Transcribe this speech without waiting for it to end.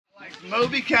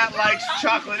Moby Cat likes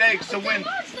chocolate eggs, so when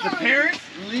the parents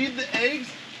leave the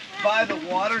eggs by the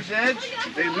water's edge,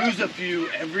 they lose a few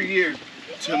every year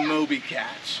to Moby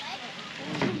Cats.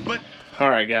 But all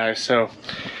right, guys, so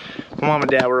my mom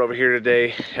and dad were over here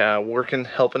today working,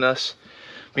 helping us.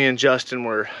 Me and Justin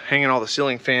were hanging all the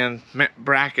ceiling fan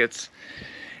brackets,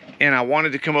 and I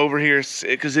wanted to come over here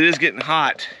because it is getting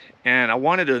hot, and I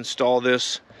wanted to install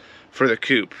this for the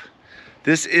coop.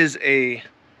 This is a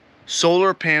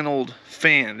solar paneled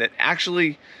fan that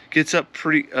actually gets up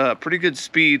pretty good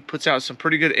speed, puts out some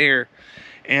pretty good air,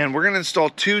 and we're gonna install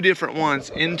 2 different ones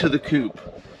into the coop.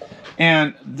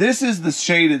 And this is the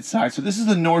shaded side, so this is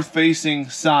the north facing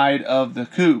side of the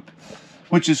coop,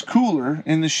 which is cooler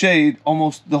in the shade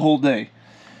almost the whole day.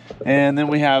 And then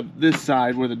we have this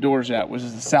side where the door's at, which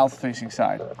is the south facing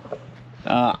side.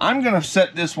 I'm gonna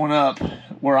set this one up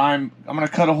where I'm gonna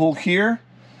cut a hole here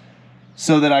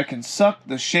so that I can suck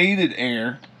the shaded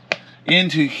air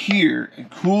into here and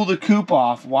cool the coop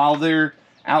off while they're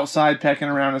outside pecking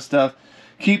around and stuff.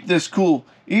 Keep this cool.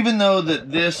 Even though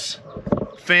that this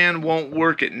fan won't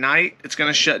work at night, it's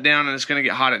gonna shut down and it's gonna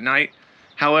get hot at night.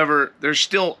 However, there's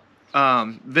still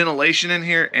ventilation in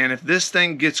here, and if this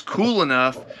thing gets cool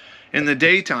enough in the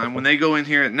daytime, when they go in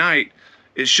here at night,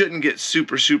 it shouldn't get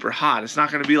super hot. It's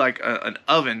not gonna be like an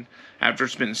oven after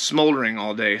it's been smoldering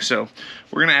all day. So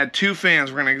we're gonna add 2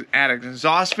 fans. We're gonna add an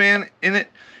exhaust fan in it,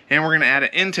 and we're gonna add an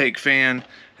intake fan,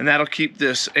 and that'll keep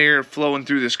this air flowing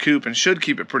through this coop and should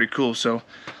keep it pretty cool. So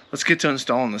let's get to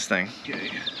installing this thing. Okay.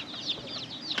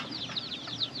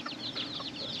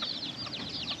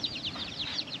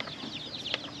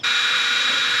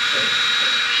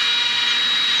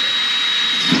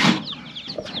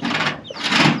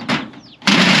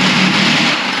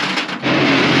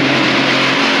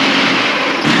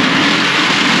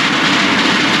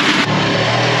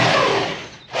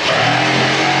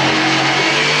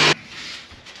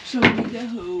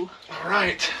 All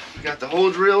right, we got the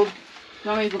hole drilled.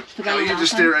 No, you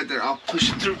just stay right there. I'll push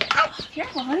it through. Oh,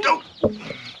 careful, honey. Go.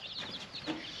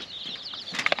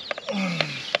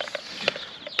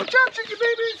 Watch out, chicken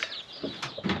babies.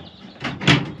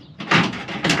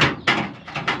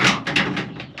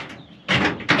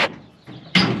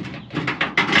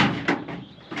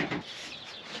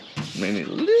 May need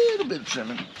a little bit of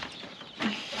trimming.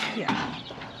 Yeah.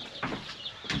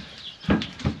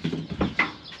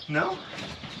 No?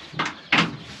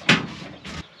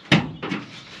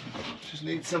 Just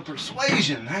need some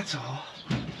persuasion, that's all.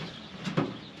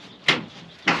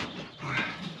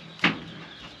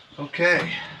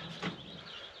 Okay.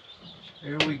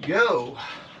 There we go.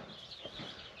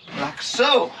 Like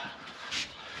so.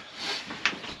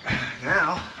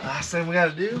 Now, last thing we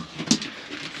gotta do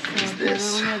is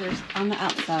this. On the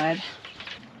outside.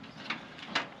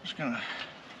 Just gonna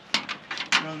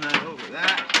run that over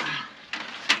that.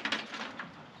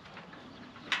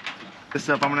 This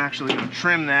up, I'm actually gonna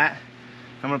trim that.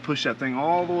 I'm gonna push that thing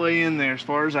all the way in there as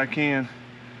far as I can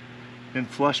and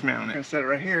flush mount it. I'm gonna set it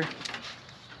right here.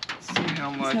 See how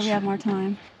much so we have more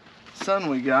time. sun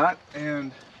we got,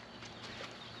 and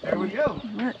there we go.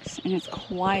 It works, and it's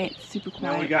quiet, super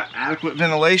quiet. Now we got adequate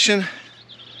ventilation.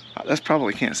 Oh, that's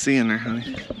probably can't see in there,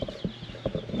 honey.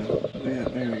 No, yeah,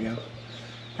 there we go.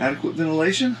 Adequate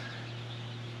ventilation.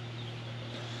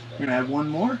 We're gonna add one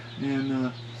more, and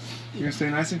you're gonna stay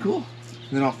nice and cool.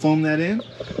 And then I'll foam that in.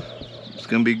 It's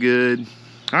gonna be good.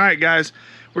 All right, guys,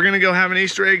 we're gonna go have an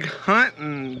Easter egg hunt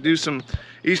and do some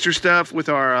Easter stuff with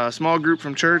our small group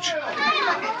from church. All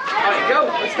right, go.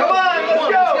 Let's go. Come on,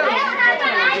 let's go.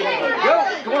 Go.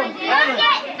 Come on.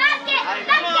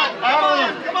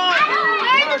 Come on.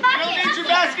 You don't need your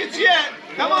baskets yet.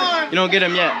 Come on. You don't get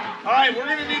them yet. All right, we're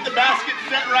gonna need the basket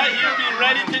set right here, be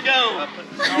ready to go.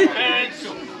 Parents.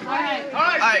 All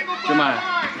right. Jemiah.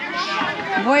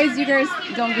 Boys, you girls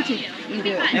don't get to you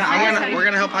do it. Yeah, we're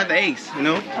gonna help hide the eggs, you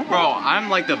know? Okay. Bro, I'm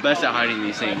like the best at hiding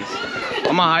these things.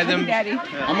 I'm gonna hide them. Daddy.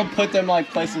 I'm gonna put them like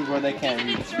places where they can.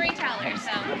 Storyteller,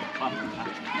 so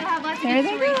There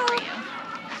they go.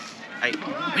 Hey,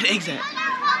 where the eggs at?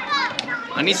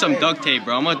 I need some duct tape,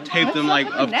 bro. I'm gonna tape them like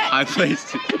up high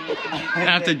places. I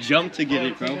have to jump to get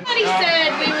it, bro. somebody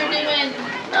said we were doing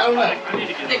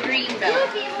the green belt.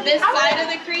 This side of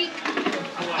the creek.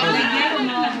 I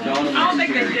don't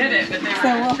think they did it, but they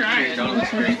were trying.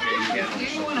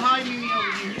 Anyone hiding me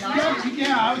over here?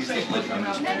 Yeah, I would say put them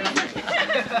out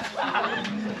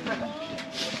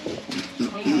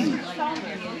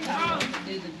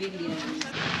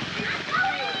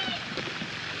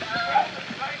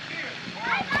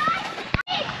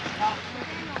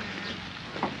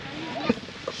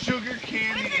Sugar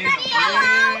candy and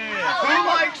yeah. Who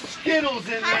likes Skittles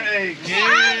in their eggs?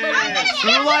 Yeah.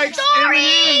 Who likes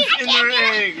M&M's in their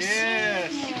eggs?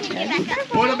 Yes.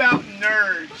 What about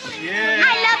nerds? Yeah. I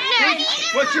love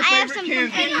nerds. What's your favorite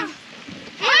candy?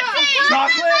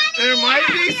 Chocolate? There might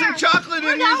be some chocolate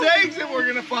in these eggs that we're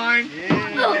gonna find.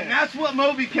 Yeah. And that's what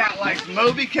Moby Cat likes.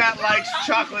 Moby Cat likes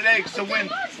chocolate eggs. So when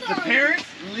the parents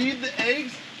leave the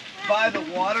eggs by the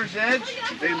water's edge,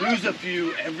 they lose a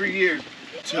few every year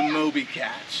to Moby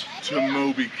Cats. To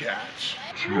Moby Cats.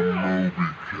 To Moby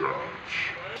Cats.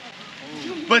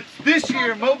 But this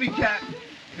year, Moby Cat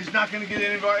is not going to get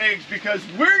any of our eggs because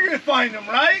we're going to find them,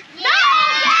 right? Yeah!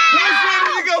 Who's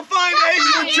ready to go find eggs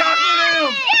with chocolate in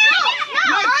them?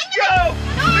 Let's go!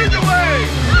 Lead the way!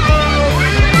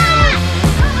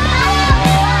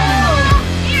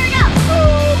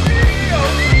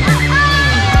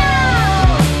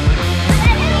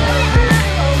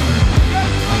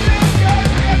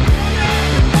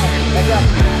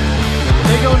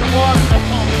 They go in the water.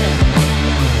 That's all it is.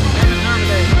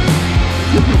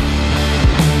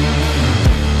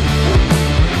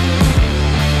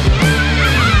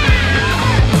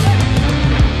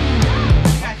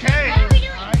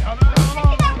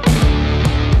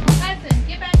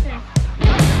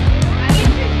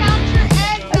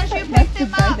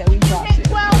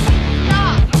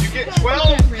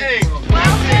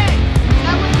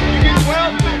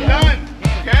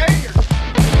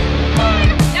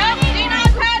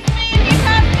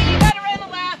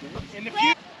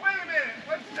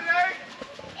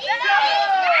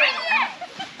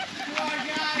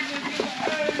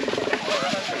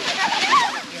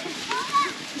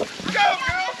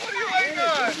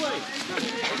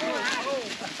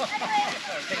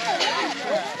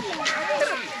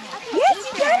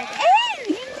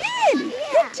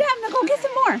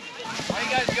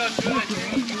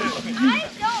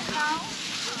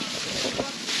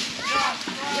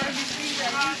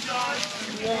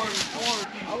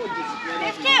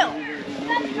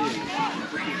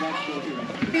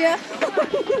 Yeah.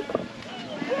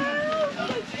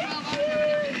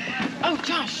 Oh,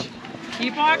 Josh,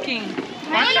 keep walking.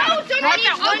 Watch out. Watch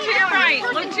out. Look to your right.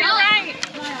 Look to your right.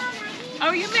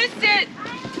 Oh, you missed it.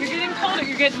 You're getting colder.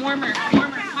 You're getting warmer.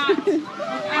 Warmer. Hot.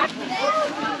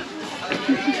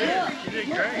 You did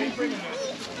great.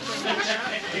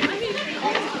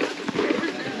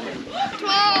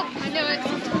 12. I knew it.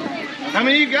 How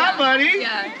many you got, buddy?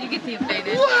 Yeah, you get the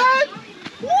updated. What?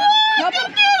 Help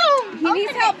him. He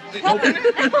needs help. Help him.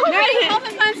 Maddie, help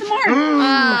him find some more.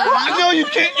 I know you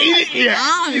can't eat it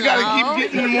yet. You gotta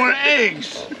keep getting more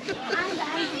eggs.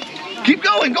 Keep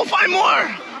going. Go find more.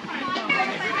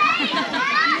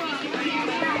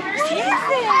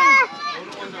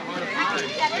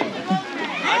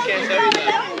 I can't tell you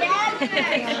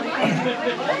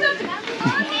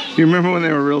that. You remember when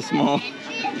they were real small?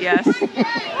 Yes.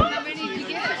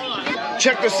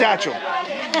 Check the satchel.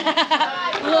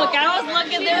 Look, I was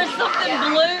looking. There was something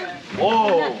blue.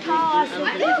 Whoa.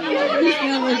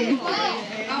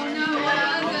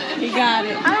 He got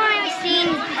it. I don't even see.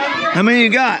 How many you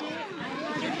got?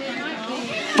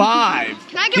 5.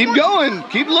 Can I get Keep more? going.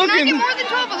 Keep Can I get looking. more than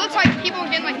 12? It looks like people are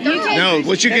getting like 30. No,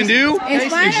 what you can do It's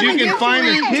fine is you if we can give find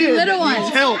some a to kid little that needs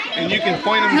ones. help and you can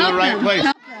point them to the right place.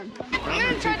 Help them.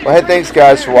 Well, hey, thanks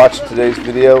guys for watching today's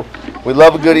video. We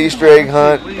love a good Easter egg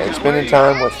hunt, and spending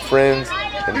time with friends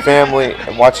and family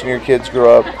and watching your kids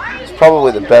grow up is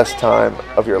probably the best time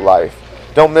of your life.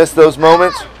 Don't miss those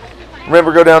moments.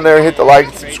 Remember, go down there and hit the like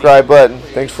and subscribe button.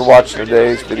 Thanks for watching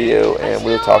today's video, and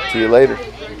we'll talk to you later.